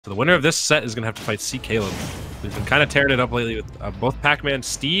So the winner of this set is going to have to fight C. Caleb, who's been kind of tearing it up lately with both Pac-Man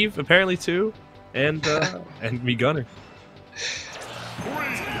Steve, apparently, too, and me Gunner. 3,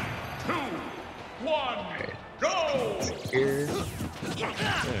 2, 1, go! Here.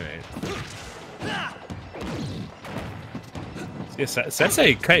 Alright. Yeah,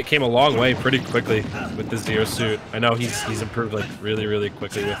 Sensei came a long way pretty quickly with the Zero Suit. I know he's improved like really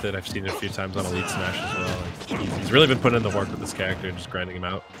quickly with it. I've seen it a few times on Elite Smash as well. Like, he's really been putting in the work with this character and just grinding him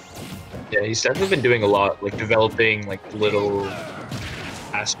out. Yeah, he's definitely been doing a lot, like developing like little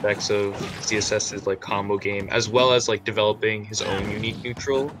aspects of CSS's like combo game, as well as like developing his own unique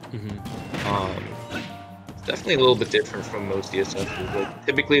neutral. It's definitely a little bit different from most CSSs. Like,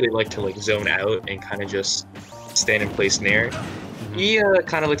 typically they like to like zone out and kind of just stand in place near. He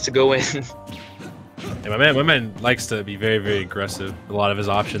kind of likes to go in. Yeah, my man likes to be very aggressive with a lot of his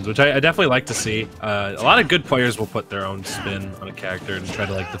options, which I definitely like to see. A lot of good players will put their own spin on a character and try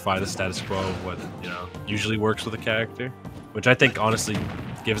to like defy the status quo of what usually works with a character, which I think honestly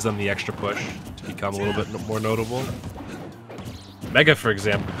gives them the extra push to become a little bit more notable. Mega, for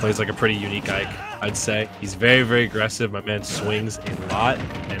example, plays like a pretty unique Ike, I'd say. He's very aggressive. My man swings a lot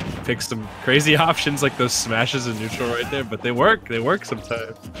and picks some crazy options like those smashes in neutral right there, but they work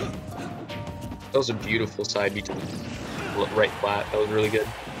sometimes. That was a beautiful side beat to the right flat. That was really good.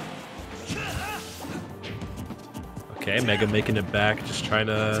 Okay, Mega making it back, just trying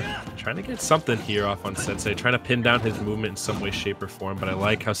to get something here off on Sensei, trying to pin down his movement in some way, shape, or form, but I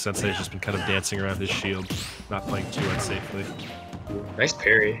like how Sensei's just been kind of dancing around his shield, not playing too unsafely. Nice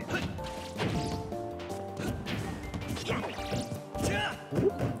parry.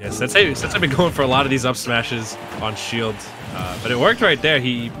 Yeah, Sensei's been going for a lot of these up smashes on shield, but it worked right there.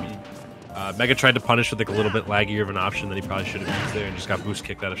 Mega tried to punish with like a little bit laggier of an option that he probably should have used there, and just got boost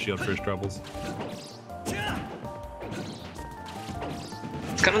kicked out of shield for his troubles.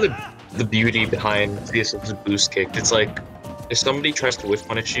 It's kind of the beauty behind CSS's boost kick. It's like if somebody tries to whiff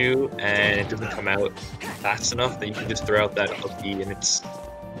punish you and it doesn't come out fast enough, then you can just throw out that up B and it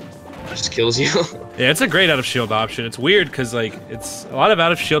just kills you. Yeah, it's a great out of shield option. It's weird because like it's a lot of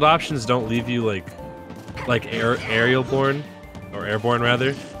out of shield options don't leave you like aerial-borne or airborne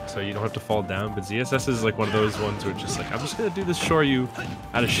rather, so you don't have to fall down. But ZSS is like one of those ones where it's just like I'm just gonna do this shore you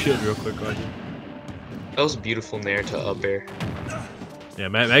out of shield real quick on you. That was beautiful nair to up air. Yeah,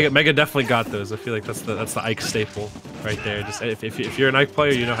 Mega definitely got those. I feel like that's the Ike staple right there. Just if you're an Ike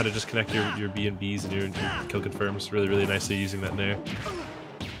player, you know how to just connect your B and Bs and your kill confirms really nicely using that nair.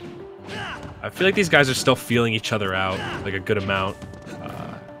 I feel like these guys are still feeling each other out like a good amount.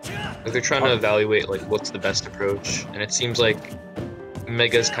 Like they're trying to evaluate like what's the best approach, and it seems like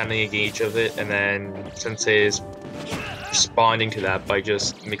Mega's kind of a gauge of it, and then Sensei is responding to that by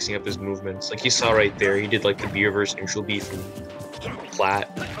just mixing up his movements. Like you saw right there, he did like the B reverse neutral B from flat,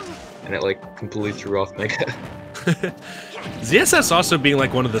 and it like completely threw off Mega. ZSS also being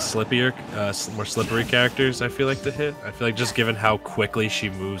like one of the slippier, more slippery characters, I feel like, to hit. I feel like just given how quickly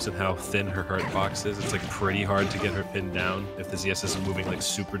she moves and how thin her hurt box is, it's like pretty hard to get her pinned down if the ZSS is moving like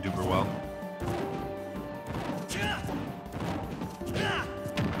super duper well.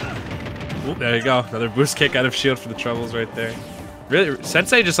 Ooh, there you go, another boost kick out of shield for the troubles right there. Really,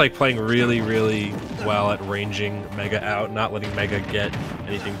 Sensei just like playing really well at ranging Mega out, not letting Mega get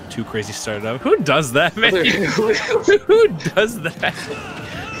anything too crazy started up. Who does that, man? Who does that?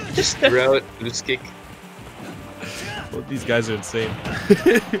 Just throw out boost kick. Well, these guys are insane.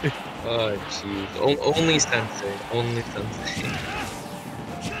 Oh jeez, only Sensei, only Sensei.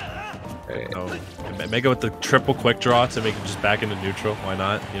 Right. Oh, Mega with the triple quick draw to make him just back into neutral. Why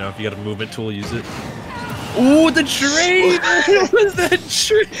not? You know, if you got a movement tool, use it. Ooh, the trade! What was that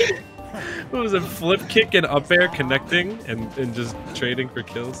trade? What was it? Flip kick and up air connecting and just trading for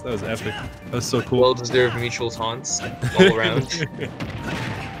kills? That was epic. That was so cool. Well-deserved mutual taunts all around.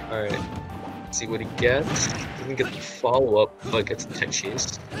 Alright. Let's see what he gets. Doesn't get the follow-up, but gets the tech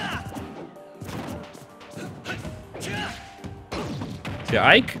chase. Yeah,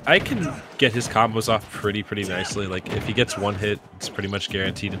 I can get his combos off pretty nicely. Like, if he gets one hit, it's pretty much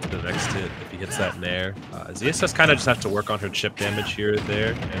guaranteed into the next hit if he hits that nair. ZSS kind of just have to work on her chip damage here or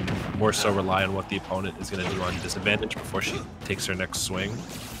there, and more so rely on what the opponent is going to do on disadvantage before she takes her next swing.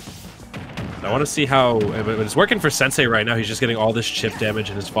 I want to see how, but it's working for Sensei right now. He's just getting all this chip damage,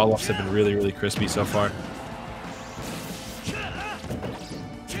 and his follow-ups have been really crispy so far.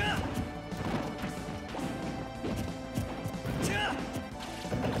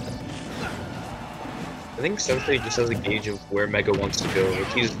 I think Sensei just has a gauge of where Mega wants to go. Like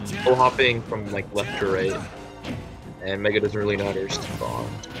he's full hopping from like left to right, and Mega doesn't really know how to respond.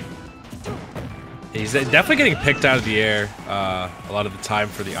 He's definitely getting picked out of the air a lot of the time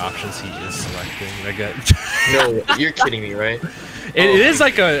for the options he is selecting. No, you're kidding me, right? It is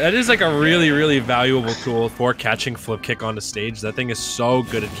like a really valuable tool for catching flip kick on the stage. That thing is so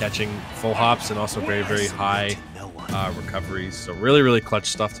good at catching full hops and also very high recoveries. So really clutch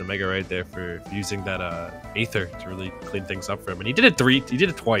stuff to Mega right there for using that Aether to really clean things up for him. And he did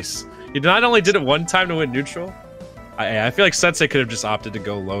it twice. He not only did it one time to win neutral. I feel like Sensei could have just opted to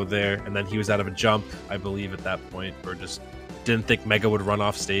go low there, and then he was out of a jump, I believe, at that point, or just didn't think Mega would run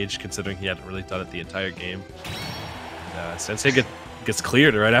off stage, considering he hadn't really done it the entire game. Sensei gets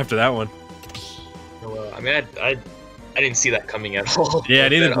cleared right after that one. Well, I mean, I didn't see that coming at all. Yeah,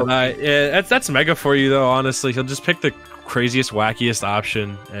 neither did I. Yeah, that's Mega for you, though. Honestly, he'll just pick the craziest, wackiest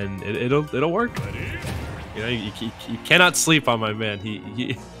option, and it'll work. You know, you cannot sleep on my man.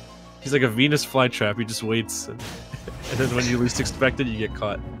 He's like a Venus flytrap. He just waits, and then when you least expect it, you get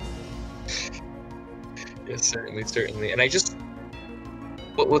caught. Yes, certainly. And I just,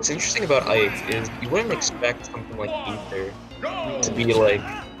 what's interesting about Ike is you wouldn't expect something like Aether to be like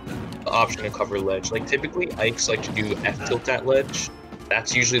the option to cover ledge. Like typically, Ikes like to do F tilt at ledge.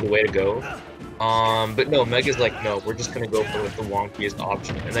 That's usually the way to go. But no, Mega's like, no, we're just gonna go for like the wonkiest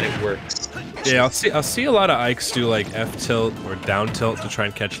option, and then it works. Yeah, I'll see a lot of Ikes do like F tilt or down tilt to try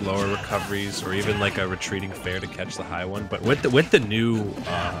and catch lower recoveries, or even like a retreating fair to catch the high one. But with the new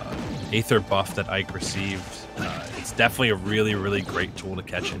Aether buff that Ike received, it's definitely a really great tool to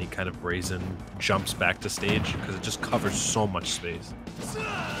catch any kind of brazen jumps back to stage, because it just covers so much space.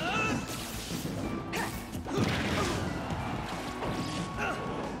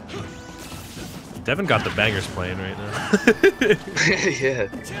 Devin got the bangers playing right now. Yeah,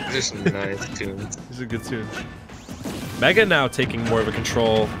 there's some nice tunes. These are good tunes. Mega now taking more of a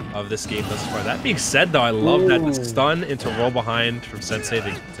control of this game thus far. That being said, though, I love that stun into roll behind from Sensei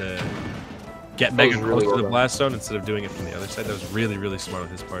to get Mega close to the blast zone instead of doing it from the other side. That was really smart on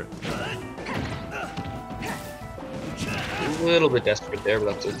his part. A little bit desperate there,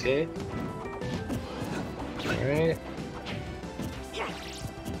 but that's okay. Alright.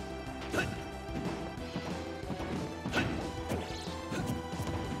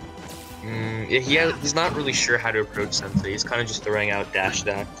 Yeah, he's not really sure how to approach Sensei. He's kind of just throwing out dash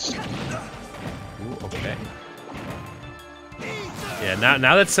attacks. Ooh, okay. Yeah,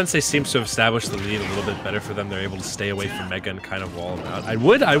 now that Sensei seems to have established the lead a little bit better for them, they're able to stay away from Mega and kind of wall him out. I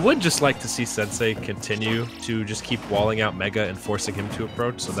would just like to see Sensei continue to just keep walling out Mega and forcing him to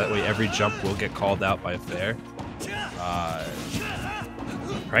approach, so that way every jump will get called out by a fair.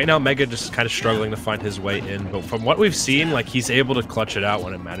 Right now, Mega just kind of struggling to find his way in, but from what we've seen, like, he's able to clutch it out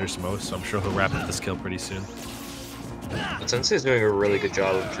when it matters most, so I'm sure he'll wrap up this kill pretty soon. But Sensei's doing a really good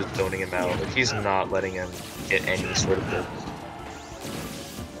job of just zoning him out. Like, he's not letting him get any sort of hit.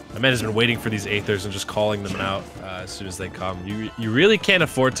 My man has been waiting for these Aethers and just calling them out as soon as they come. You really can't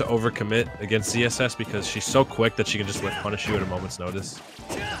afford to overcommit against ZSS because she's so quick that she can just whiff punish you at a moment's notice.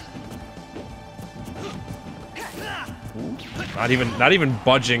 Not even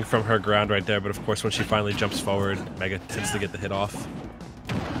budging from her ground right there, but of course when she finally jumps forward, Mega tends to get the hit off.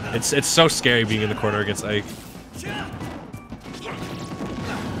 It's so scary being in the corner against Ike.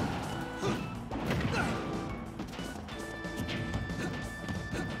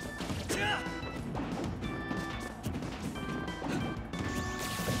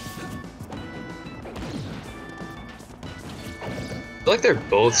 I feel like they're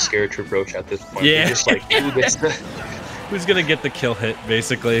both scared to approach at this point. Yeah. They're just like, who gets the... Who's gonna get the kill hit,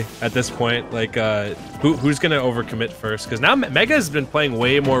 basically, at this point? Like, who's gonna overcommit first? Because now Mega has been playing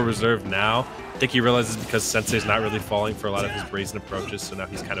way more reserved now. I think he realizes because Sensei's not really falling for a lot of his brazen approaches, so now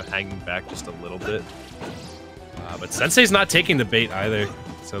he's kind of hanging back just a little bit. But Sensei's not taking the bait either,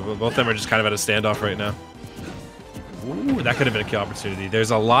 so both of them are just kind of at a standoff right now. Ooh, that could have been a kill opportunity.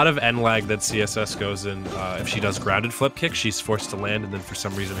 There's a lot of N lag that CSS goes in. If she does grounded flip kick, she's forced to land, and then for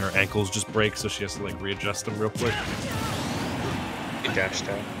some reason her ankles just break, so she has to like readjust them real quick. Good dash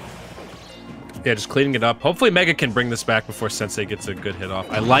down. Yeah, just cleaning it up. Hopefully Mega can bring this back before Sensei gets a good hit off.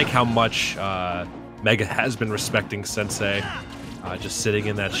 I like how much Mega has been respecting Sensei, just sitting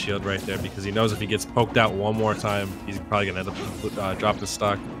in that shield right there, because he knows if he gets poked out one more time, he's probably gonna end up dropping the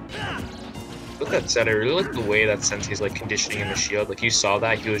stock. With that said, I really like the way that Sensei's like conditioning in the shield. Like you saw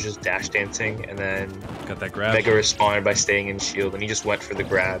that, he was just dash dancing, and then got that grab. Mega responded by staying in shield, and he just went for the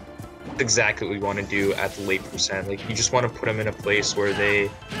grab. That's exactly what we want to do at the late percent. Like you just want to put them in a place where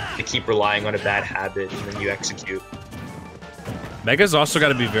they keep relying on a bad habit, and then you execute. Mega's also got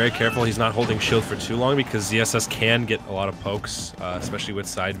to be very careful he's not holding shield for too long, because ZSS can get a lot of pokes, especially with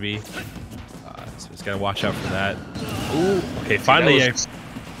side B. So he's got to watch out for that. Ooh, okay, finally.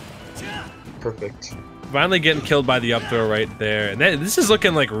 perfect. Finally getting killed by the up throw right there. And this is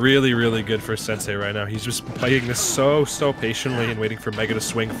looking like really, really good for Sensei right now. He's just playing this so patiently and waiting for Mega to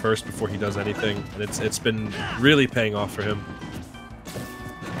swing first before he does anything. And it's been really paying off for him.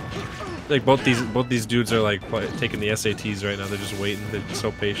 Like both these dudes are like taking the SATs right now. They're just waiting. They're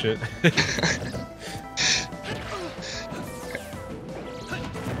so patient.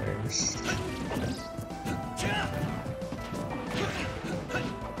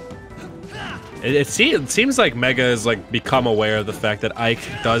 It seems like Mega has like become aware of the fact that Ike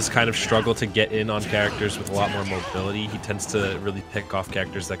does kind of struggle to get in on characters with a lot more mobility. He tends to really pick off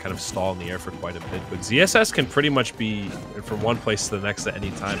characters that kind of stall in the air for quite a bit. But ZSS can pretty much be from one place to the next at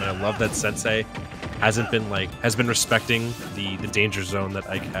any time. And I love that Sensei has been respecting the danger zone that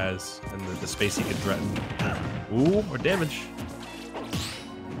Ike has and the space he can threaten. Ooh, more damage.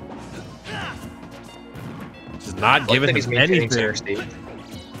 Just not giving him anything.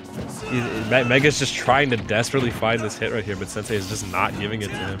 Mega's just trying to desperately find this hit right here, but Sensei is just not giving it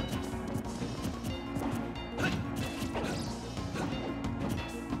to him.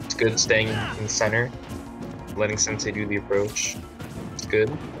 It's good staying in center, letting Sensei do the approach. It's good.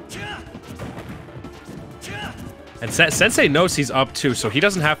 And Sensei knows he's up too, so he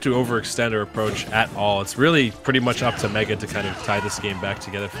doesn't have to overextend or approach at all. It's really pretty much up to Mega to kind of tie this game back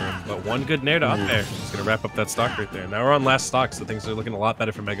together for him. But one good nair to up air. He's going to wrap up that stock right there. Now we're on last stock, so things are looking a lot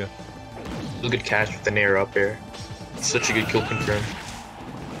better for Mega. Good catch with the nair up air. Such a good kill confirm.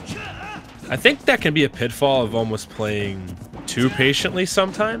 I think that can be a pitfall of almost playing too patiently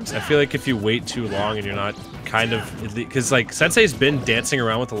sometimes. I feel like if you wait too long and you're not kind of... Because like Sensei's been dancing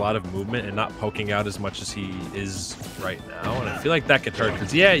around with a lot of movement and not poking out as much as he is right now. And I feel like that could hurt.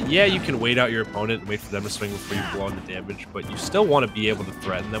 Because yeah, you can wait out your opponent and wait for them to swing before you blow on the damage. But you still want to be able to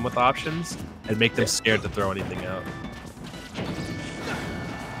threaten them with options and make them scared to throw anything out.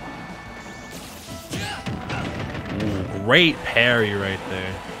 Ooh, great parry right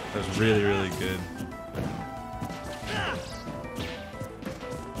there. That was really, really good.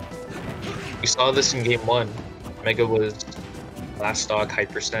 We saw this in game 1. Mega was last stock, high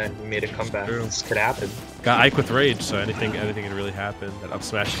percent. He made a comeback. True. This could happen. Got Ike with rage, so anything can really happen. That up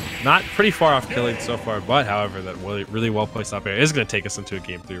smash, not pretty far off killing so far, but however, that really well placed up air is going to take us into a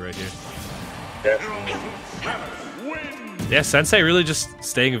game 3 right here. Yeah, Sensei really just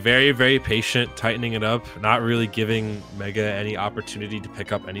staying very, very patient, tightening it up, not really giving Mega any opportunity to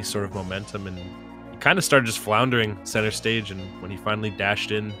pick up any sort of momentum, and he kind of started just floundering center stage, and when he finally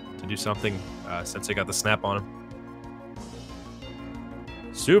dashed in to do something, Sensei got the snap on him.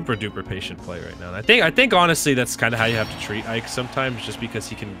 Super duper patient play right now. And I think honestly that's kind of how you have to treat Ike sometimes, just because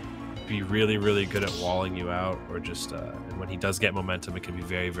he can be really, really good at walling you out, or just and when he does get momentum, it can be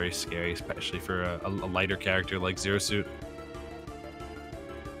very, very scary, especially for a lighter character like Zero Suit.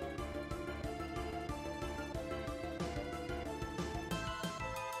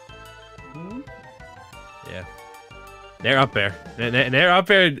 Yeah. Nair up air. Nair up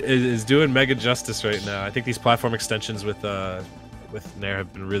air is doing Mega justice right now. I think these platform extensions with Nair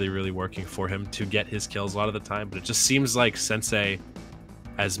have been really, really working for him to get his kills a lot of the time, but it just seems like Sensei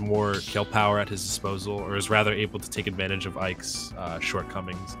has more kill power at his disposal, or is rather able to take advantage of Ike's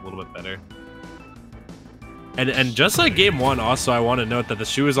shortcomings a little bit better. And just like game 1, also I want to note that the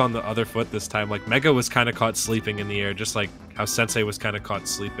shoe is on the other foot this time. Like Mega was kind of caught sleeping in the air, just like how Sensei was kind of caught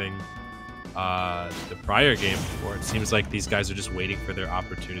sleeping the prior game before. It seems like these guys are just waiting for their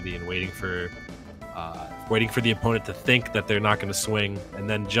opportunity and waiting for the opponent to think that they're not going to swing, and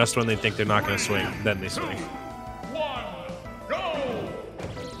then just when they think they're not going to swing, then they swing.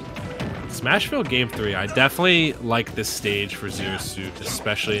 Smashville Game 3, I definitely like this stage for Zero Suit,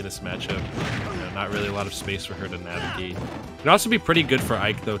 especially in this matchup. You know, not really a lot of space for her to navigate. It'd also be pretty good for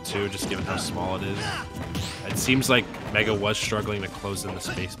Ike though too, just given how small it is. It seems like Mega was struggling to close in the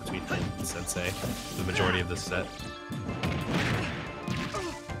space between him and Sensei the majority of this set.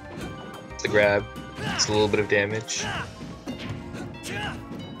 It's a grab. It's a little bit of damage.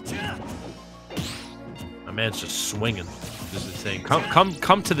 My man's just swinging. Just saying,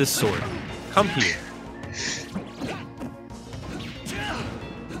 come to this sword. Come here.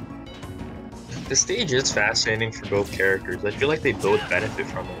 The stage is fascinating for both characters. I feel like they both benefit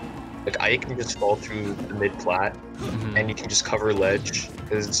from it. Like Ike can just fall through the mid plat, and you can just cover ledge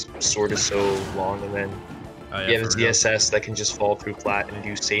because his sword is so long, and then you have his ZSS that can just fall through plat and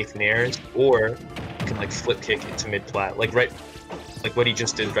do safe nairs, or you can like flip kick into mid plat, like what he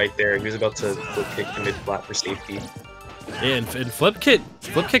just did right there. He was about to flip kick to mid plat for safety. Yeah, and flip kick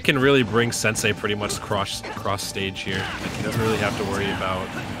can really bring Sensei pretty much cross stage here. Like, he doesn't really have to worry about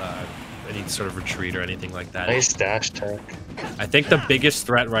any sort of retreat or anything like that. Nice dash tech. I think the biggest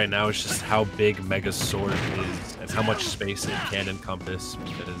threat right now is just how big Mega's sword is and how much space it can encompass,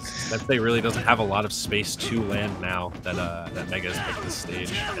 because Sensei really doesn't have a lot of space to land now that that Mega has picked this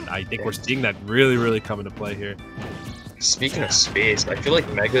stage, and I think we're seeing that really come into play here. Speaking of space, I feel like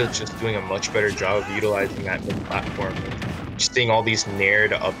Mega is just doing a much better job of utilizing that mid-platform. Just seeing all these nair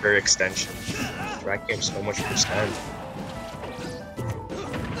to upper extensions. Racking up so much percent.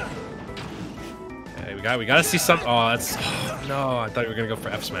 Okay, we gotta see some. Oh, that's no. I thought you were gonna go for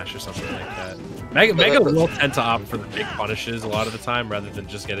F smash or something like that. Mega will tend to opt for the big punishes a lot of the time rather than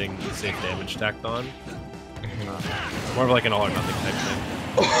just getting safe damage tacked on. More of like an all or nothing type thing.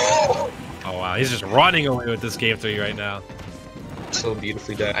 Oh wow, he's just running away with this game 3 right now. So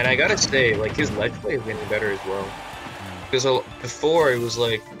beautifully done. And I gotta say, like, his ledge play is getting better as well. Because before it was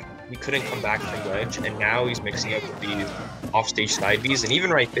like he couldn't come back from ledge, and now he's mixing up with these offstage side Bs, and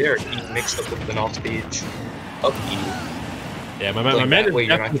even right there, he mixed up with an offstage up B. Yeah, my man is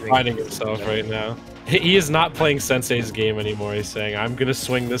definitely finding himself right now. He is not playing Sensei's game anymore. He's saying, "I'm gonna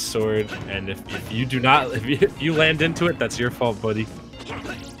swing this sword, and if you do not, if you land into it, that's your fault, buddy."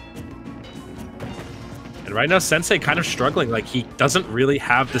 And right now, Sensei kind of struggling. Like, he doesn't really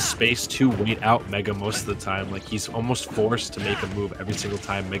have the space to wait out Mega most of the time. Like, he's almost forced to make a move every single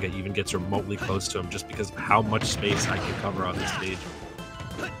time Mega even gets remotely close to him, just because of how much space I can cover on this stage.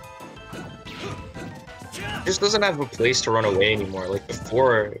 He just doesn't have a place to run away anymore. Like,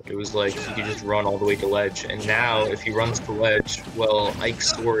 before, it was like he could just run all the way to ledge. And now, if he runs to ledge, well,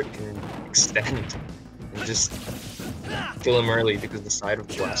 Ike's sword can extend and just kill him early because of the side of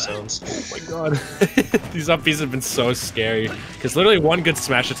the blast zones. Oh my god. These upbeats have been so scary. Because literally one good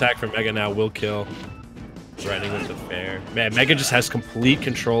smash attack from Mega now will kill. Threatening with the fair. Man, Mega just has complete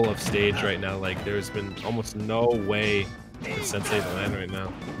control of stage right now. Like, there's been almost no way for Sensei to land right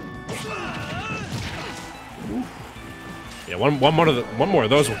now. Yeah, one more of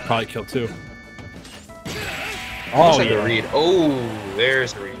those will probably kill too. Oh, yeah. Read. Oh,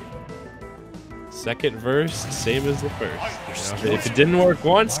 there's a read. Second verse, same as the first. You know, if it didn't work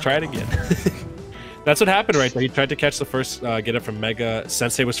once, try it again. That's what happened right there. He tried to catch the first get it from Mega.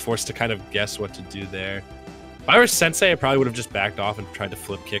 Sensei was forced to kind of guess what to do there. If I were Sensei, I probably would have just backed off and tried to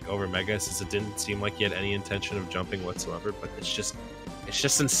flip kick over Mega, since it didn't seem like he had any intention of jumping whatsoever. But it's just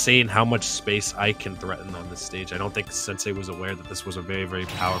insane how much space Ike can threaten on this stage. I don't think Sensei was aware that this was a very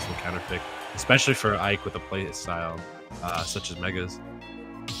powerful counter pick, especially for Ike with a play style such as Mega's.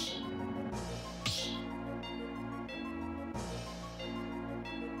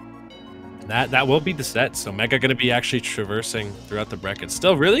 That will be the set. So Mega going to be actually traversing throughout the bracket.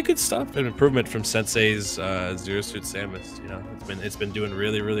 Still really good stuff and improvement from Sensei's Zero Suit Samus. You know, it's been doing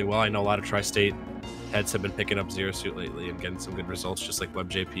really well. I know a lot of Tri-State heads have been picking up Zero Suit lately and getting some good results, just like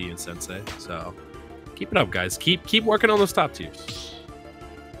WebJP and Sensei. So keep it up, guys. Keep working on those top tiers.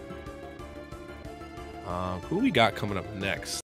 Who we got coming up next?